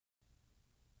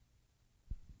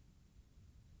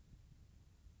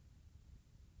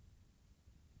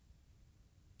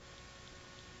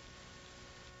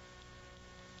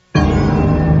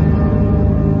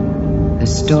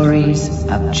Stories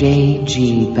of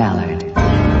J.G. Ballard.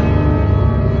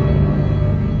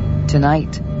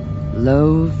 Tonight,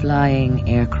 low-flying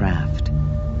aircraft.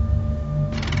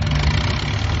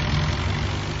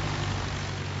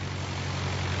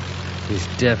 He's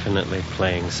definitely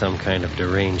playing some kind of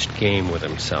deranged game with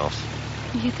himself.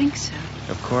 You think so?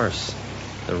 Of course.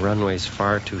 The runway's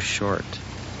far too short.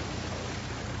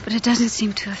 But it doesn't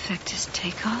seem to affect his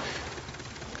takeoff.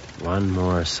 One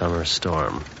more summer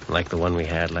storm, like the one we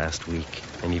had last week,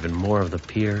 and even more of the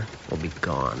pier will be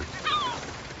gone.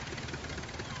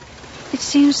 It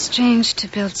seems strange to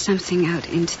build something out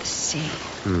into the sea.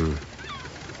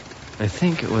 I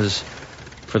think it was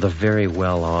for the very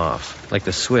well-off, like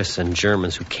the Swiss and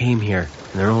Germans who came here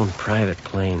in their own private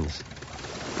planes.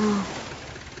 Oh.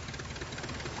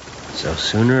 So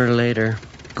sooner or later,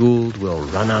 Gould will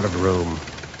run out of room.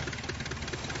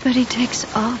 But he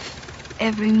takes off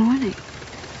every morning.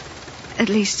 At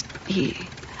least he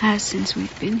has since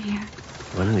we've been here.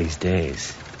 One of these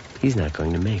days, he's not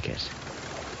going to make it.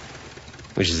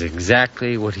 Which is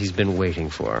exactly what he's been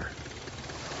waiting for.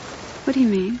 What do you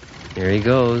mean? Here he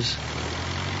goes.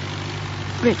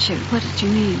 Richard, what did you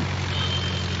mean?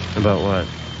 About what?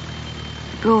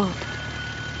 Gould.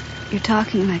 You're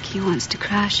talking like he wants to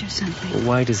crash or something. Well,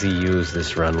 why does he use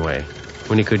this runway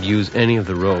when he could use any of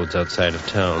the roads outside of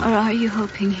town? Or are you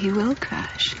hoping he will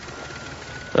crash?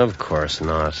 Of course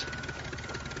not.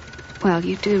 Well,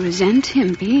 you do resent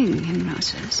him being in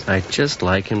Rosa's. I'd just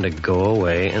like him to go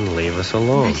away and leave us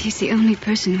alone. But he's the only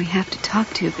person we have to talk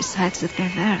to besides the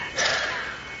Ballard.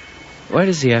 Why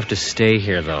does he have to stay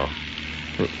here, though?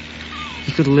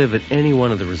 He could live at any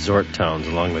one of the resort towns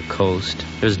along the coast.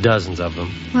 There's dozens of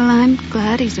them. Well, I'm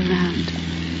glad he's around.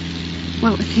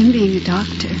 What with him being a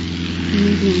doctor.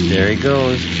 And being... There he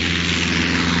goes.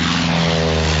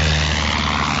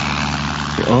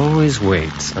 He always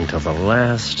waits until the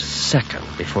last second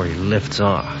before he lifts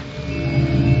off.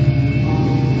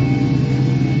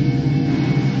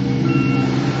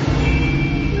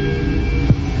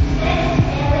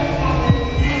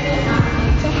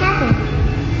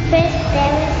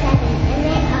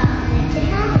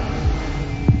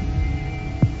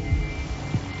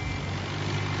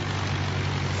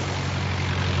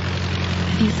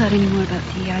 Have you thought any more about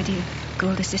the idea of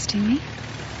Gould assisting me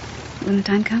when the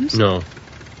time comes? No.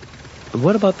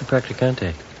 What about the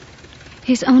practicante?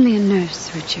 He's only a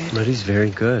nurse, Richard. But he's very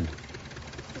good.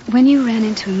 When you ran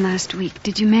into him last week,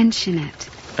 did you mention it?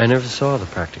 I never saw the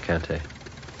practicante.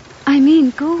 I mean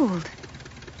Gould.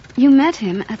 You met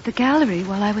him at the gallery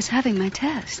while I was having my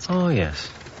test. Oh, yes.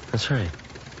 That's right.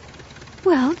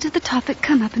 Well, did the topic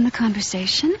come up in the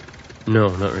conversation? No,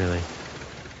 not really.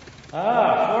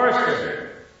 Ah, Forrester.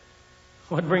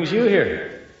 What brings you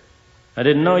here? I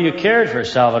didn't know you cared for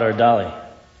Salvador Dali.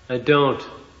 I don't.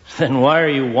 Then why are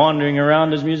you wandering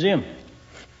around his museum?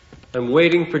 I'm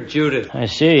waiting for Judith. I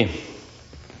see.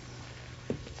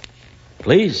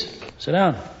 Please, sit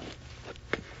down.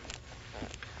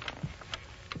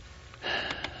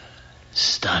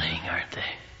 Stunning, aren't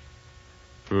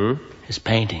they? His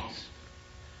paintings.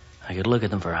 I could look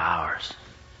at them for hours.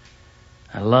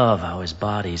 I love how his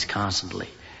bodies constantly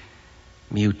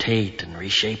mutate and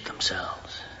reshape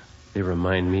themselves. They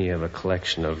remind me of a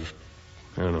collection of,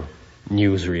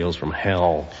 newsreels from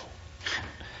hell.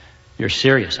 You're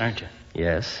serious, aren't you?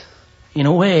 Yes. In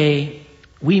a way,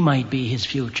 we might be his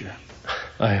future.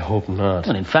 I hope not.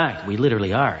 And in fact, we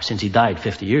literally are, since he died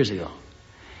 50 years ago.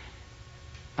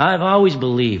 I've always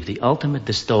believed the ultimate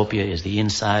dystopia is the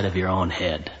inside of your own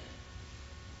head.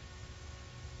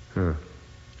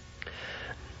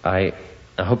 I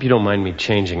hope you don't mind me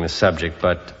changing the subject,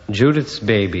 but Judith's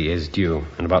baby is due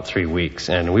in about 3 weeks,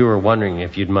 and we were wondering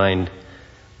if you'd mind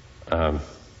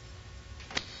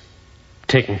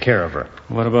taking care of her.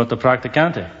 What about the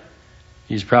practicante?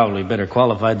 He's probably better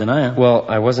qualified than I am. Well,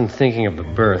 I wasn't thinking of the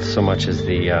birth so much as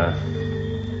the,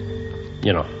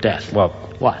 death. Well,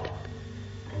 what?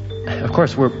 Of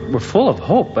course, we're full of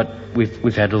hope, but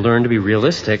we've had to learn to be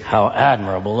realistic. How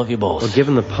admirable of you both. Well,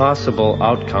 given the possible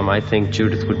outcome, I think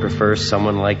Judith would prefer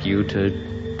someone like you to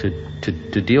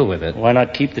deal with it. Why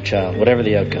not keep the child, whatever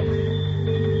the outcome?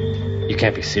 You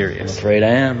can't be serious. I'm afraid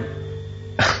I am.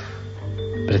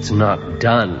 But it's not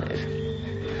done.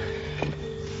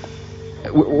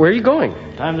 Where are you going?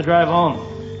 Time to drive home.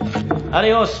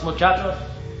 Adios, muchachos.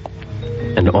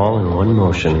 And all in one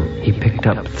motion, he picked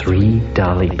up 3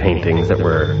 Dali paintings that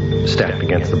were stacked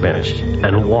against the bench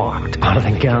and walked out of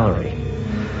the gallery.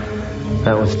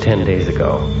 That was 10 days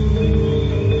ago.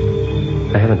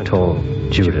 I haven't told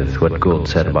Judith what Gould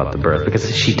said about the birth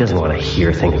because she doesn't want to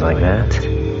hear things like that.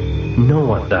 No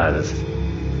one does.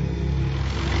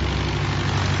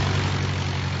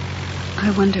 I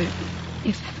wonder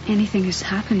if anything has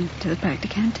happened to the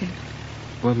practicante.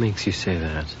 What makes you say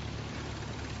that?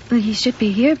 Well, he should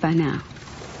be here by now.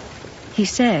 He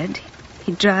said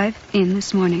he'd drive in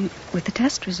this morning with the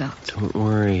test results. Don't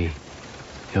worry.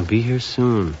 He'll be here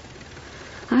soon.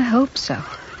 I hope so.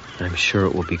 I'm sure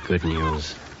it will be good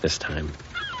news this time.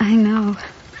 I know.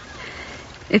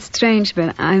 It's strange,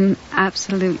 but I'm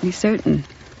absolutely certain.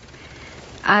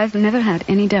 I've never had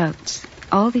any doubts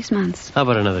all these months. How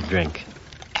about another drink?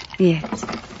 Yes.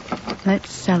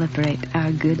 Let's celebrate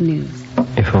our good news.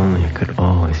 If only it could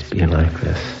always be like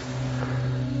this.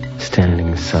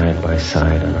 Standing side by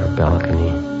side on our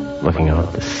balcony, looking out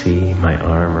at the sea, my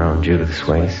arm around Judith's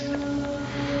waist.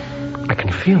 I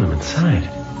can feel him inside.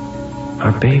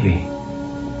 Our baby.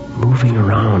 Moving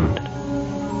around.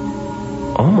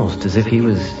 Almost as if he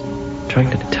was trying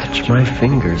to touch my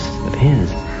fingers with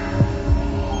his.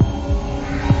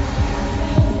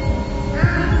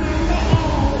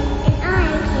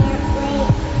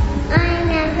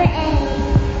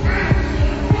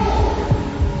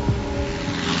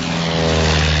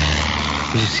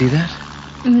 Did you see that?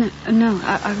 No,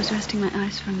 I was resting my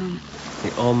eyes for a moment. He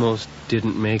almost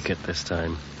didn't make it this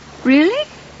time. Really?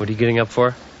 What are you getting up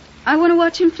for? I want to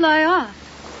watch him fly off.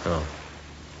 Oh.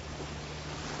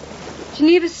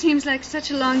 Geneva seems like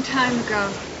such a long time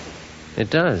ago. It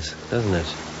does, doesn't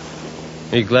it?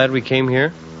 Are you glad we came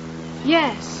here?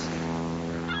 Yes.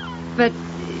 But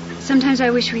sometimes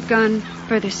I wish we'd gone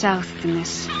further south than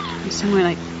this. Somewhere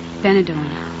like Benidorm.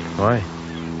 Why?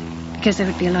 Because there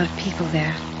would be a lot of people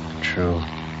there. True.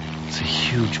 It's a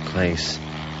huge place.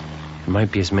 There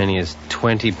might be as many as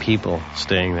 20 people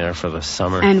staying there for the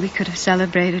summer. And we could have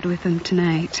celebrated with them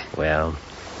tonight. Well,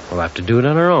 we'll have to do it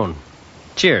on our own.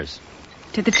 Cheers.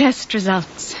 To the test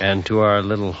results. And to our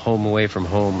little home away from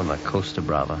home on the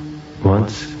Cloud-Sculptors.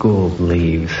 Once Gould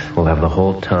leaves, we'll have the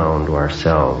whole town to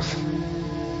ourselves.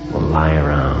 We'll lie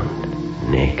around,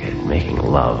 naked, making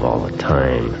love all the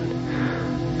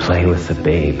time. Play with the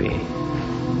baby.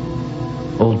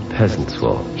 Old peasants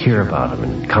will hear about him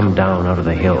and come down out of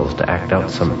the hills to act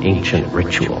out some ancient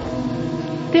ritual.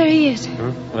 There he is.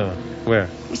 Where?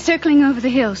 He's circling over the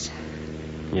hills.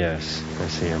 Yes, I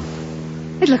see him.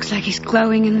 It looks like he's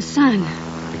glowing in the sun.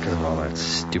 Because of all that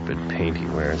stupid paint he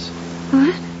wears.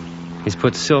 What? He's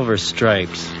put silver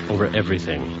stripes over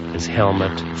everything. His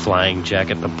helmet, flying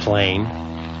jacket, the plane.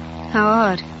 How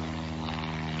odd.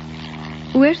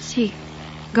 Where does he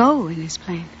go in his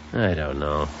plane? I don't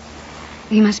know.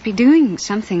 He must be doing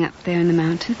something up there in the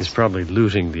mountains. He's probably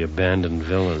looting the abandoned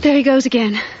villas. There he goes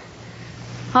again.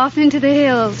 Off into the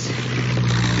hills.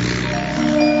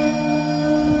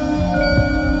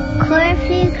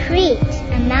 Corfu, Crete,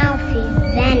 Amalfi,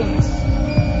 Venice.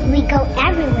 We go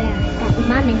everywhere that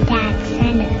Mom and Dad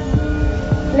send us.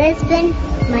 Lisbon,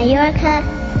 Mallorca,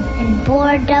 and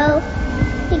Bordeaux.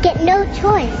 We get no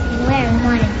choice in where we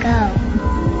want to go.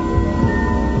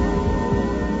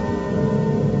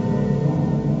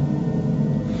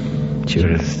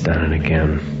 Judith's done it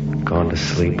again. Gone to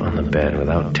sleep on the bed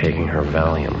without taking her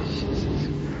Valium.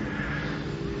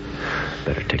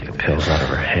 Better take the pills out of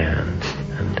her hand.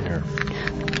 And her...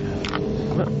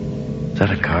 What? Is that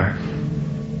a car?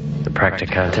 The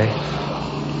practicante?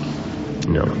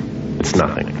 No, it's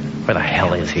nothing. Where the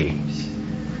hell is he?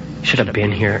 Should have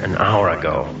been here an hour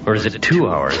ago. Or is it 2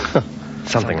 hours?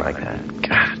 Something like that.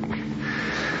 God.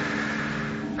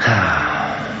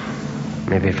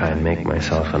 Maybe if I make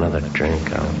myself another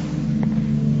drink, I'll...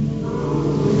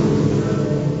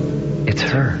 It's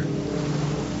her.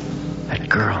 That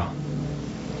girl.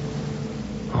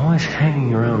 Always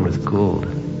hanging around with Gould.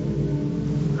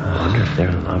 I wonder if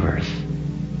they're lovers.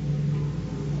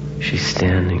 She's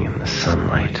standing in the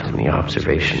sunlight on the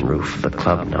observation roof of the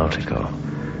Club Nautico,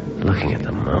 looking at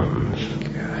the mountains.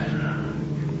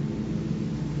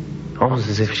 Almost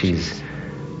as if she's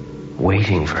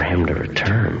waiting for him to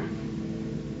return.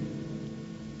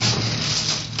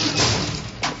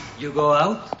 You go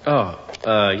out? Oh,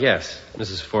 yes.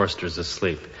 Mrs. Forrester's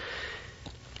asleep.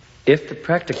 If the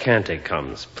practicante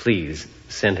comes, please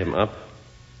send him up.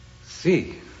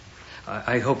 See.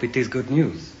 I hope it is good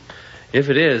news. If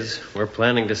it is, we're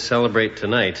planning to celebrate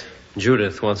tonight.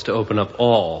 Judith wants to open up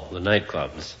all the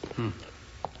nightclubs.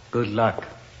 Good luck.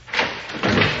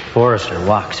 Forrester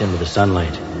walks into the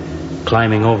sunlight,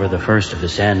 climbing over the first of the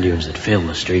sand dunes that fill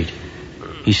the street.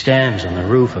 He stands on the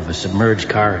roof of a submerged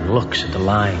car and looks at the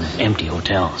line of empty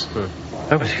hotels.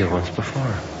 I was here once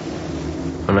before,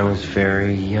 when I was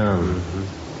very young.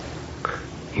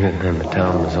 Even then, the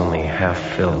town was only half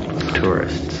filled with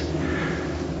tourists.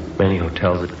 Many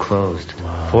hotels had closed.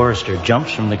 Forrester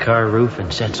jumps from the car roof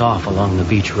and sets off along the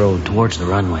beach road towards the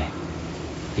runway.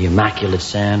 The immaculate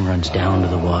sand runs down to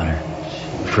the water,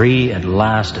 free at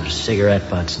last of cigarette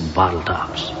butts and bottle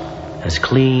tops, as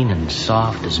clean and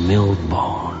soft as milled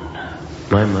bone.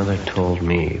 My mother told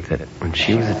me that when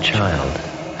she was a child,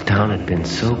 the town had been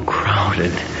so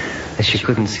crowded that she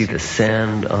couldn't see the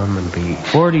sand on the beach.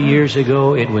 40 years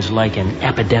ago, it was like an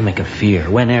epidemic of fear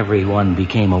when everyone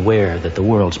became aware that the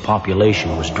world's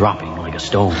population was dropping like a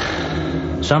stone.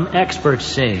 Some experts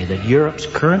say that Europe's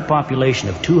current population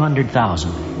of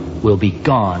 200,000 will be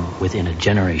gone within a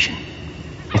generation.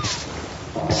 It's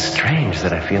strange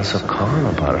that I feel so calm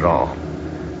about it all.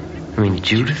 I mean,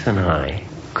 Judith and I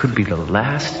could be the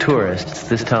last tourists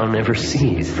this town ever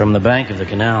sees. From the bank of the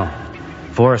canal,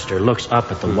 Forrester looks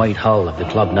up at the white hull of the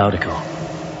Club Nautico.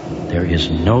 There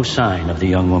is no sign of the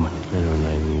young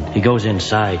woman. He goes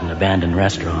inside an abandoned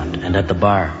restaurant and at the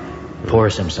bar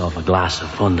pours himself a glass of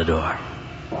Fundador.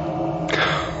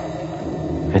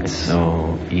 It's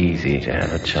so easy to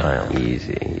have a child.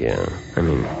 Easy, yeah. I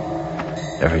mean,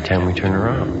 every time we turn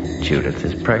around, Judith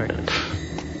is pregnant.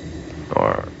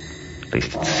 Or at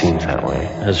least it seems that way.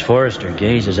 As Forrester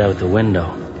gazes out the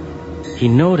window, he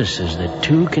notices that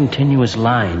 2 continuous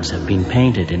lines have been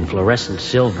painted in fluorescent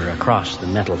silver across the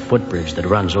metal footbridge that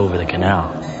runs over the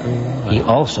canal. He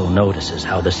also notices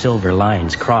how the silver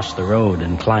lines cross the road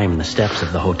and climb the steps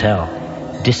of the hotel,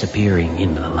 disappearing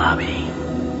into the lobby.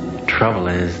 Trouble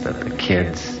is that the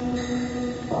kids,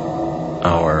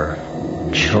 our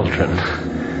children,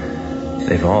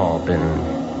 they've all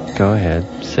been... Go ahead,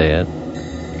 say it.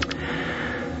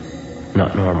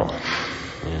 Not normal.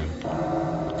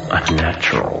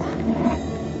 Unnatural.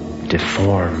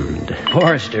 Deformed.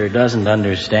 Forrester doesn't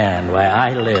understand why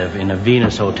I live in a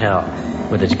Venus hotel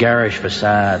with its garish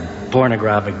facade,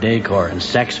 pornographic decor, and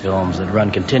sex films that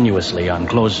run continuously on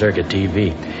closed-circuit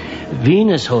TV.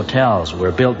 Venus hotels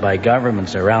were built by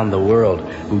governments around the world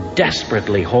who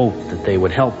desperately hoped that they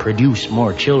would help produce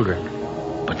more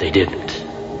children, but they didn't.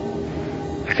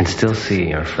 I can still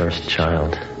see our first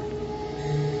child.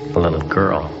 A little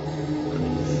girl.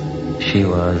 She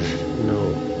was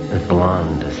as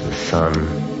blonde as the sun,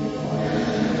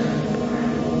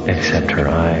 except her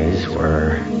eyes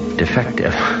were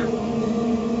defective.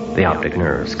 The optic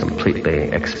nerves completely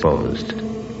exposed.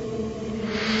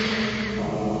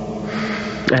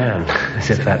 And, as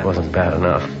if that wasn't bad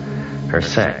enough, her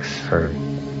sex, her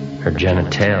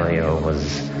genitalia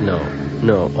was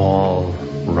all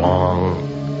wrong.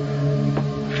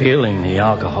 Feeling the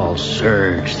alcohol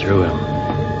surge through him,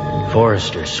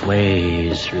 Forrester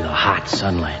sways through the hot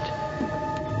sunlight.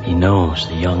 He knows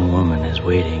the young woman is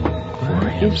waiting for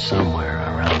him somewhere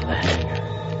around the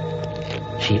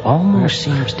hangar. She almost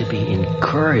seems to be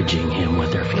encouraging him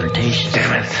with her flirtation.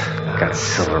 Damn it. Got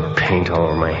silver paint all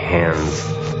over my hands.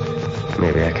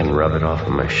 Maybe I can rub it off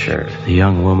on my shirt. The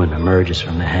young woman emerges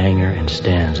from the hangar and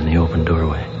stands in the open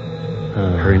doorway.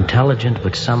 Her intelligent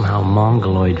but somehow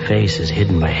mongoloid face is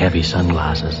hidden by heavy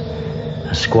sunglasses.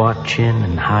 A squat chin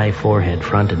and high forehead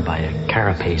fronted by a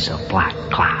carapace of black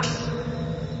cloth.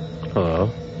 Hello.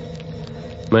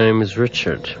 My name is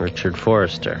Richard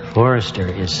Forrester. Forrester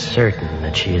is certain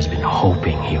that she has been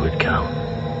hoping he would come.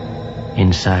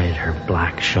 Inside her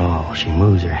black shawl, she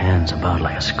moves her hands about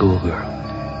like a schoolgirl.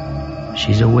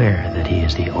 She's aware that he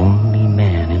is the only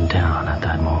man in town at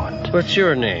that moment. What's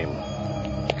your name?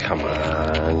 Come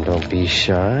on, don't be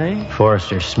shy.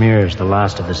 Forrester smears the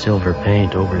last of the silver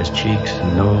paint over his cheeks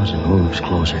and nose and moves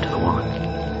closer to the woman.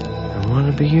 I want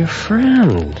to be your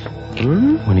friend.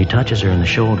 When he touches her in the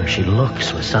shoulder, she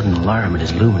looks with sudden alarm at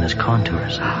his luminous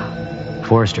contours.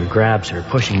 Forrester grabs her,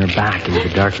 pushing her back into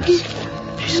the darkness.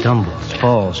 She stumbles,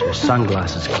 falls, her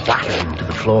sunglasses clattering to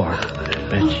the floor. I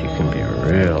bet you can be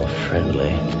real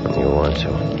friendly when you want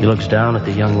to. He looks down at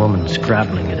the young woman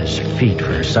scrabbling at his feet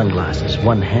for her sunglasses,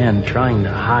 one hand trying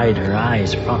to hide her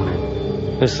eyes from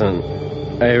him. Listen,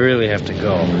 I really have to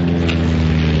go.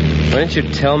 Why didn't you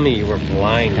tell me you were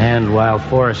blind? And while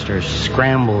Forrester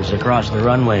scrambles across the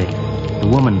runway, the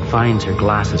woman finds her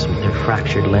glasses with their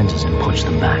fractured lenses and puts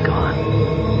them back on.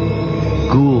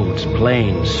 Gould's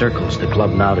plane circles the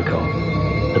Club Nautico,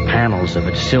 the panels of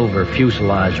its silver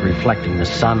fuselage reflecting the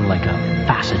sun like a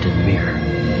faceted mirror.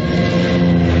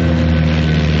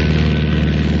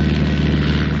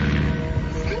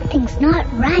 Something's not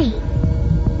right.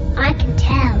 I can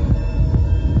tell.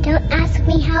 Don't ask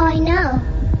me how I know.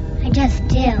 I just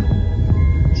do.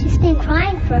 She's been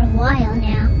crying for a while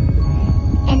now.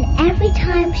 And every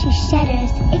time she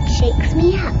shudders, it shakes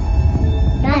me up.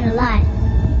 Not a lot,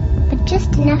 but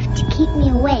just enough to keep me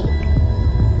awake.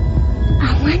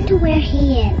 I wonder where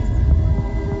he is.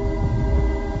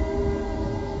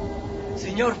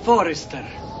 Signor Forrester.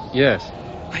 Yes.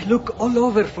 I look all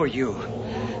over for you.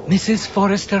 Mrs.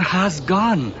 Forrester has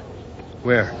gone.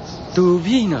 Where? To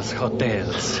Venus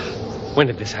Hotels. When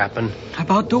did this happen?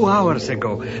 About 2 hours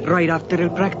ago, right after El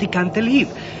Practicante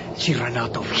leave. She ran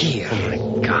out of here. Oh, my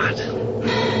God.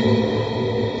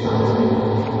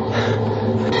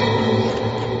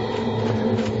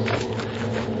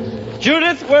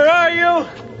 Judith, where are you?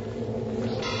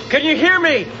 Can you hear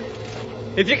me?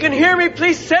 If you can hear me,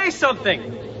 please say something.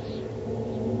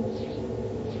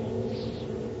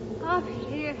 Up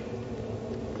here.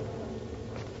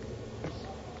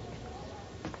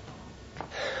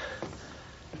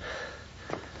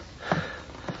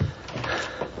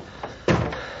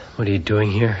 What are you doing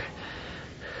here?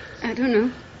 I don't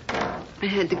know. I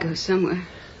had to go somewhere.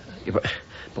 Yeah,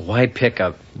 but why pick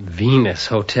a Venus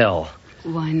hotel?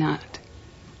 Why not?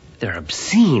 They're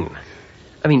obscene.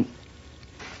 I mean,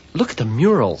 look at the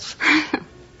murals.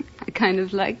 I kind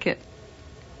of like it.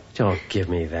 Don't give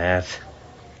me that.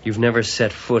 You've never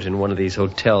set foot in one of these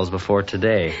hotels before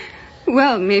today.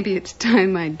 Well, maybe it's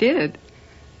time I did.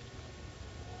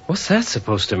 What's that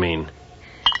supposed to mean?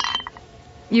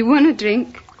 You want a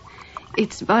drink?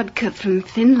 It's vodka from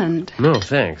Finland. No,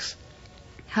 thanks.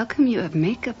 How come you have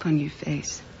makeup on your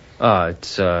face?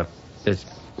 It's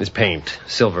paint.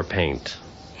 Silver paint.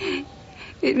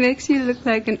 It makes you look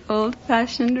like an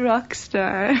old-fashioned rock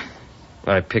star.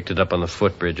 I picked it up on the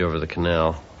footbridge over the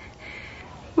canal.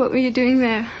 What were you doing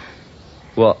there?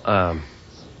 Well,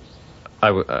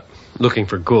 I was looking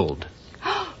for gold.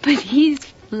 But he's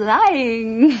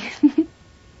flying.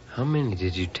 How many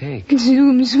did you take?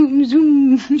 Zoom, zoom,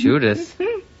 zoom. Judith,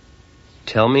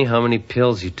 tell me how many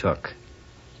pills you took.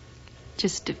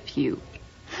 Just a few.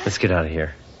 Let's get out of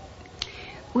here.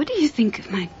 What do you think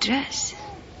of my dress?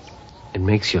 It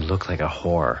makes you look like a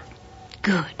whore.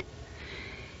 Good.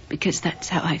 Because that's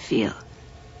how I feel.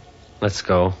 Let's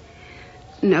go.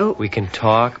 No. We can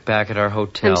talk back at our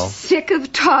hotel. I'm sick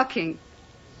of talking.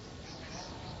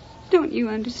 Don't you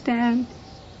understand?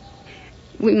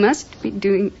 We must be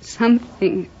doing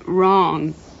something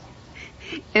wrong.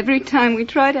 Every time we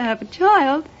try to have a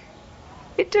child,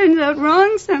 it turns out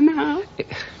wrong somehow.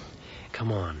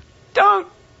 Come on. Don't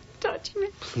touch me.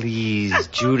 Please,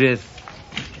 Judith.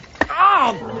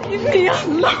 Oh, leave me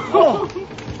alone.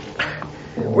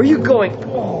 Where are you going?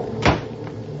 Oh.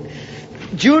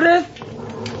 Judith?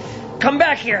 Come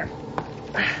back here.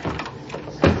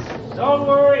 Don't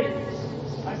worry.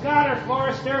 I got her,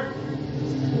 Forrester.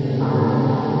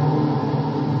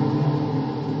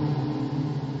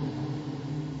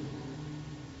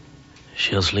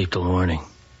 She'll sleep till morning.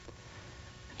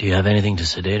 Do you have anything to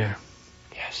sedate her?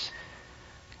 Yes.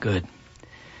 Good.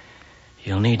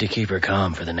 You'll need to keep her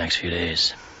calm for the next few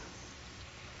days.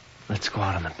 Let's go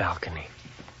out on the balcony.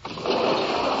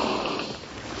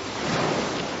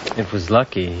 It was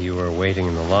lucky you were waiting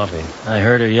in the lobby. I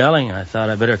heard her yelling. I thought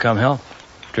I'd better come help.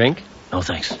 Drink? No,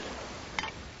 thanks.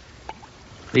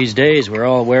 These days, we're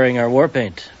all wearing our war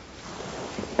paint.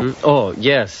 Oh,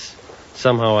 yes.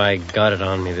 Somehow I got it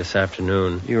on me this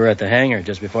afternoon. You were at the hangar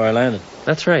just before I landed.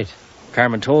 That's right.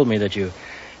 Carmen told me that you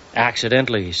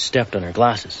accidentally stepped on her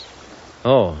glasses.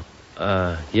 Oh,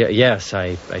 yes,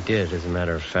 I did, as a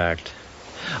matter of fact.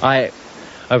 I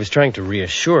was trying to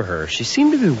reassure her. She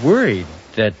seemed to be worried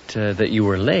that you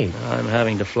were late. I'm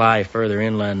having to fly further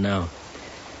inland now.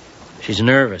 She's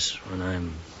nervous when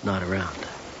I'm not around.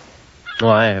 Oh,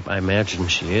 I imagine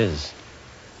she is,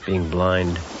 being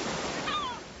blind.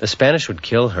 The Spanish would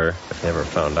kill her if they ever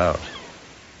found out.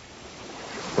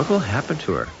 What will happen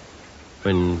to her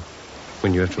when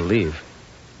you have to leave?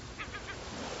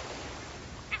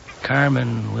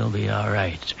 Carmen will be all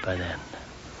right by then.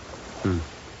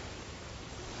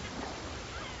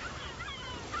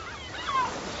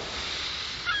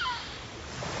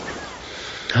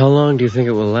 How long do you think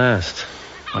it will last?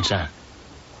 What's that?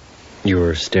 You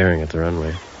were staring at the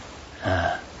runway.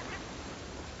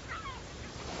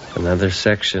 Another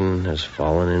section has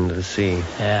fallen into the sea.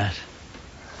 Yeah.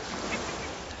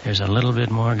 There's a little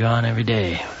bit more gone every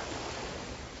day.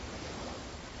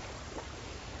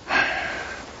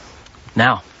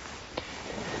 Now,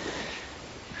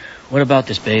 what about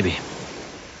this baby?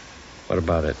 What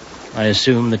about it? I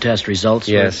assume the test results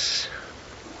were... Yes.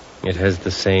 It has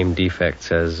the same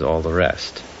defects as all the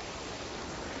rest.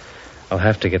 I'll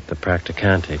have to get the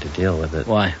practicante to deal with it.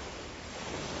 Why?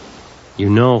 You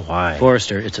know why.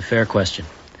 Forrester, it's a fair question.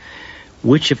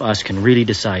 Which of us can really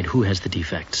decide who has the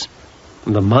defects?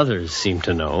 The mothers seem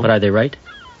to know. But are they right?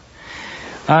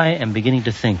 I am beginning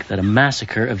to think that a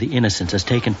massacre of the innocents has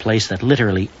taken place that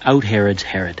literally out-Herods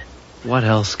Herod. What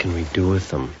else can we do with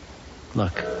them?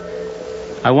 Look,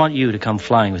 I want you to come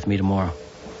flying with me tomorrow.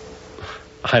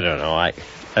 I don't know. I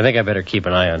think I better keep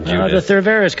an eye on Judith. The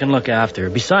Cerveras can look after her.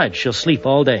 Besides, she'll sleep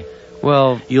all day.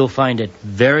 Well, you'll find it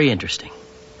very interesting.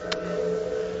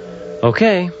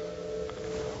 Okay.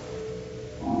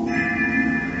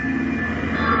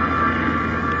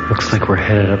 Looks like we're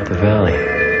headed up the valley.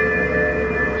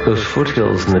 Those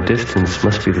foothills in the distance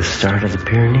must be the start of the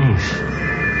Pyrenees.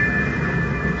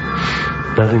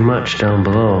 Nothing much down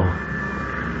below,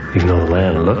 even though the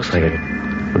land looks like it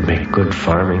would make good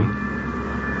farming.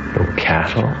 No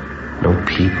cattle, no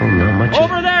people, not much.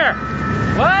 Over there!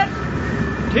 What?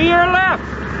 To your left!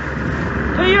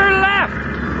 To your left!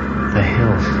 The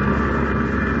hills.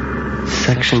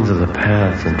 Sections of the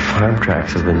paths and farm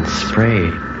tracks have been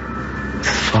sprayed with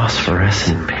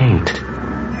phosphorescent paint.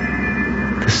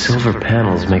 The silver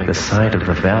panels make the side of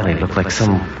the valley look like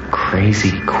some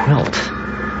crazy quilt.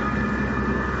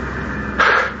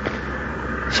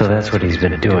 So that's what he's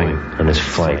been doing on his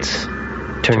flights,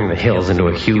 turning the hills into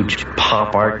a huge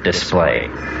pop art display.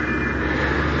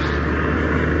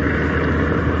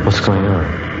 What's going on?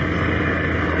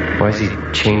 Why is he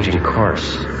changing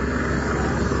course?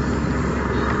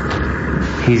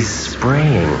 He's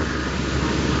spraying.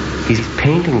 He's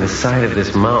painting the side of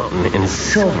this mountain in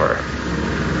silver.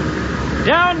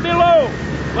 Down below!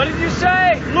 What did you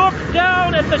say? Look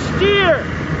down at the steer!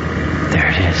 There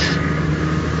it is.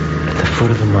 At the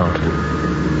foot of the mountain.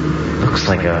 Looks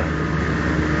like a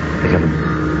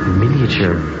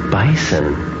miniature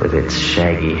bison with its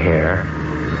shaggy hair.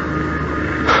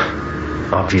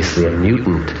 Obviously a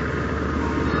mutant.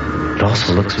 It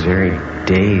also looks very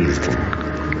dazed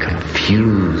and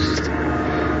confused.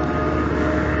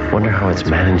 Wonder how it's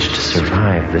managed to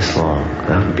survive this long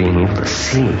without being able to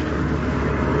see.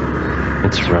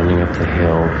 It's running up the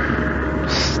hill,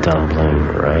 stumbling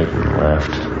right and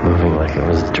left, moving like it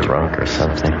was drunk or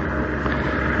something.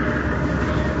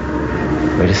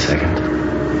 Wait a second.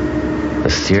 The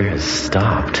steer has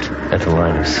stopped at the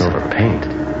line of silver paint.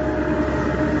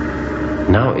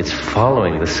 Now it's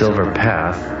following the silver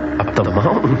path up the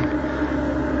mountain.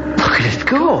 Look at it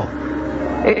go.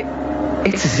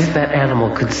 It's as if that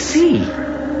animal could see.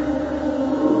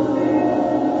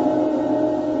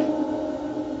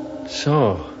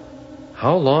 So,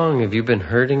 how long have you been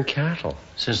herding cattle?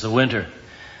 Since the winter.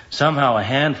 Somehow a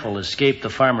handful escaped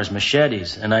the farmers'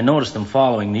 machetes, and I noticed them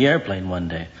following the airplane one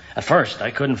day. At first,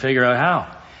 I couldn't figure out how.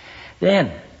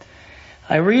 Then,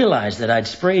 I realized that I'd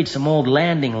sprayed some old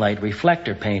landing light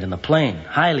reflector paint in the plane.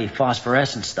 Highly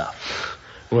phosphorescent stuff.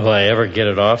 Will I ever get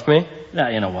it off me?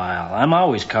 In a while. I'm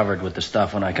always covered with the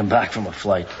stuff when I come back from a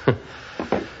flight.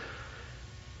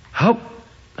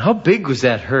 How big was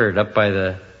that herd up by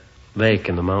the lake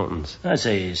in the mountains? I'd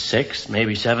say 600,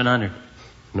 maybe 700.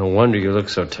 No wonder you look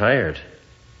so tired.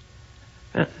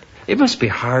 It must be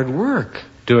hard work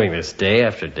doing this day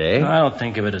after day. I don't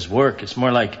think of it as work. It's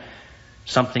more like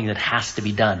something that has to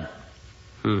be done.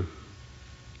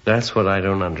 That's what I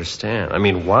don't understand. I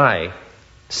mean, why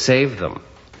save them?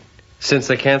 Since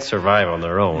they can't survive on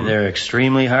their own. They're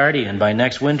extremely hardy, and by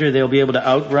next winter they'll be able to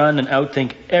outrun and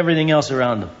outthink everything else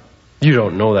around them. You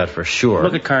don't know that for sure.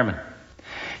 Look at Carmen.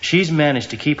 She's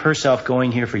managed to keep herself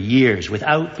going here for years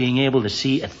without being able to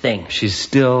see a thing. She's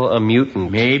still a mutant.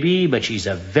 Maybe, but she's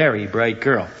a very bright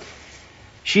girl.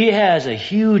 She has a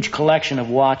huge collection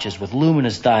of watches with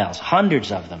luminous dials,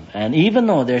 hundreds of them. And even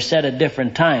though they're set at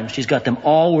different times, she's got them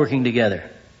all working together.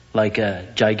 Like a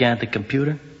gigantic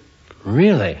computer.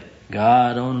 Really?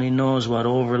 God only knows what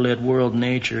overlit world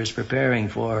nature is preparing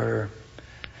for her.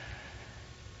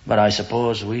 But I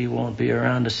suppose we won't be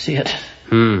around to see it.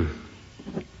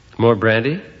 More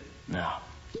brandy? No.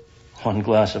 One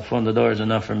glass of Fundador is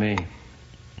enough for me.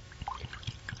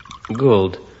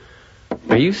 Gould,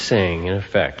 are you saying, in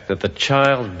effect, that the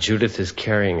child Judith is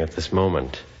carrying at this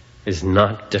moment is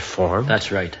not deformed?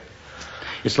 That's right.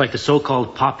 It's like the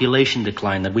so-called population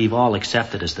decline that we've all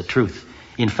accepted as the truth.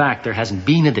 In fact, there hasn't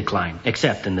been a decline,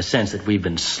 except in the sense that we've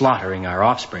been slaughtering our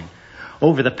offspring.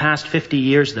 Over the past 50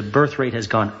 years, the birth rate has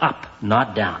gone up,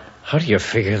 not down. How do you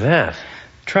figure that?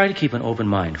 Try to keep an open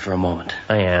mind for a moment.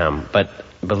 I am, but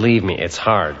believe me, it's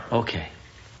hard. Okay.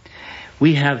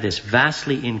 We have this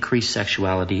vastly increased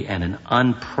sexuality and an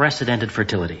unprecedented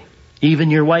fertility. Even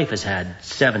your wife has had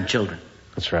 7 children.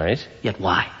 That's right. Yet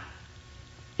why?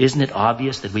 Isn't it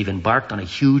obvious that we've embarked on a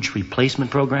huge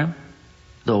replacement program?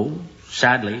 Though,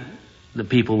 sadly, the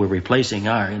people we're replacing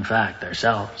are, in fact,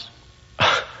 ourselves.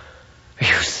 Are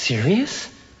you serious?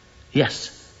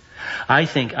 Yes. I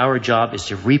think our job is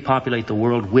to repopulate the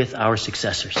world with our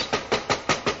successors.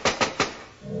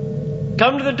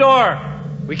 Come to the door.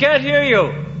 We can't hear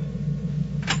you.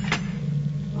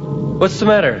 What's the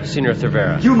matter, Senor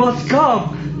Cervera? You must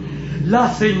come. La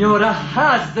señora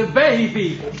has the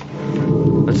baby.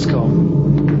 Let's go.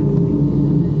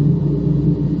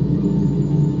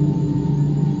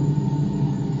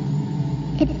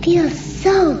 It feels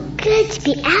so good to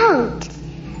be out.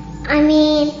 I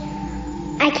mean,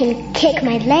 I can kick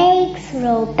my legs,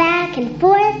 roll back and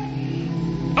forth.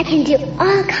 I can do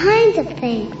all kinds of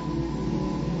things.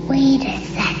 Wait a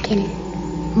second.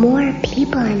 More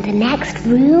people in the next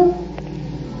room?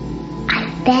 I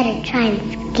better try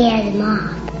and scare them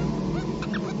off.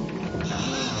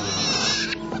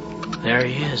 There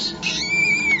he is.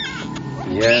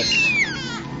 Yes,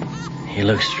 He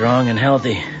looks strong and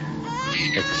healthy.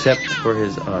 except for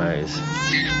his eyes.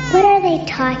 What are they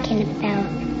talking about?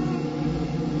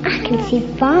 I can see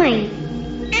fine.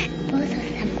 Both of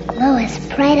them glow as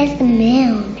bright as the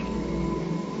moon.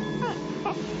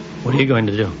 What are you going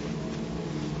to do?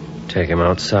 Take him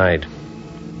outside.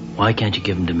 Why can't you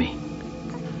give him to me?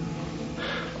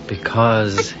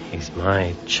 Because he's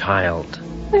my child.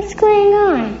 What's going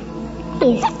on?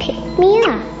 He's picked me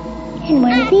up, and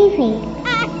we're leaving.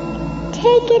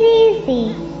 Take it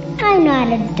easy. I'm not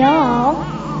a doll.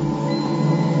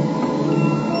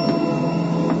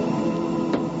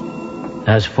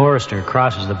 As Forrester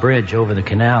crosses the bridge over the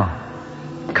canal,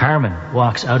 Carmen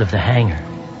walks out of the hangar,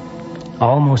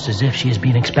 almost as if she has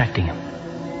been expecting him.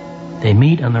 They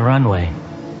meet on the runway,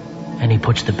 and he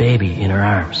puts the baby in her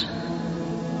arms.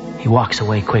 He walks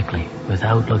away quickly,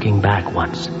 without looking back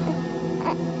once.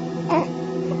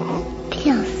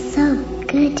 Feels so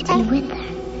good to be with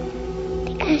her,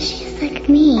 because she's like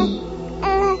me.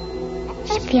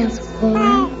 She feels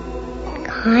warm,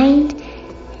 kind,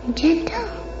 and gentle.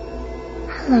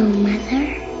 Hello, Mother.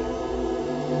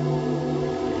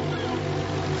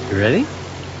 You ready?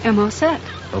 I'm all set.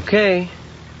 Okay,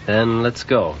 then let's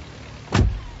go.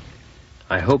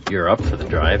 I hope you're up for the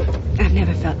drive. I've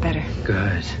never felt better.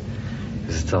 Good.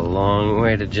 'Cause it's a long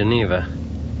way to Geneva.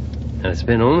 And it's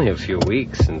been only a few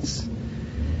weeks since...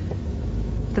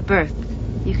 The birth.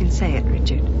 You can say it,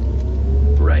 Richard.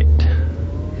 Right.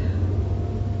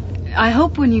 I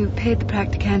hope when you paid the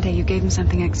practicante, you gave them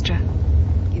something extra.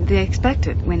 They expect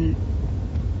it when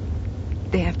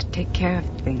they have to take care of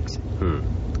things.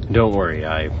 Don't worry,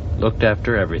 I looked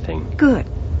after everything. Good.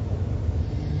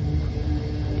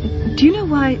 Do you know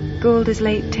why Gold is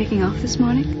late taking off this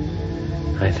morning?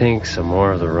 I think some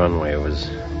more of the runway was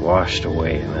washed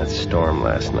away in that storm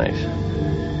last night.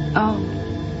 Oh.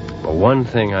 But one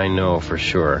thing I know for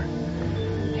sure,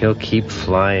 he'll keep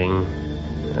flying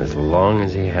as long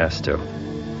as he has to.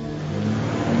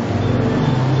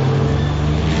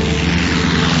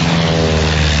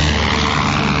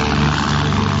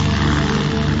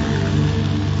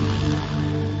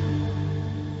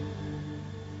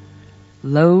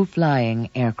 Low-Flying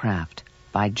Aircraft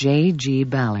by J.G.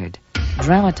 Ballard.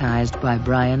 Dramatized by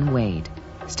Brian Wade.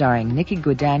 Starring Nikki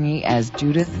Guadagni as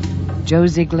Judith, Joe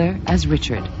Ziegler as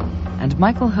Richard, and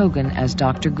Michael Hogan as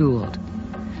Dr. Gould,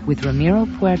 with Ramiro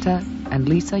Puerta and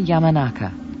Lisa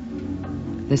Yamanaka.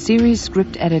 The series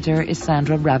script editor is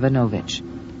Sandra Rabinovich.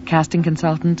 Casting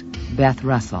consultant, Beth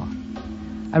Russell.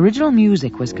 Original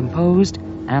music was composed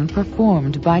and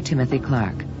performed by Timothy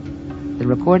Clark. The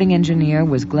recording engineer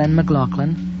was Glenn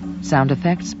McLaughlin, sound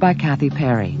effects by Kathy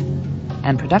Perry,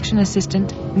 and production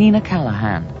assistant Nina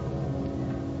Callahan.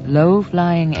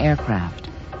 Low-Flying Aircraft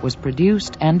was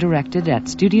produced and directed at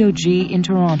Studio G in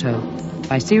Toronto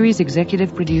by series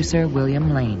executive producer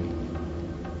William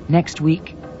Lane. Next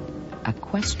week, a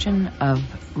question of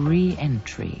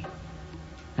re-entry.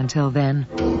 Until then,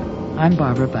 I'm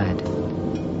Barbara Budd.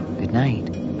 Good night.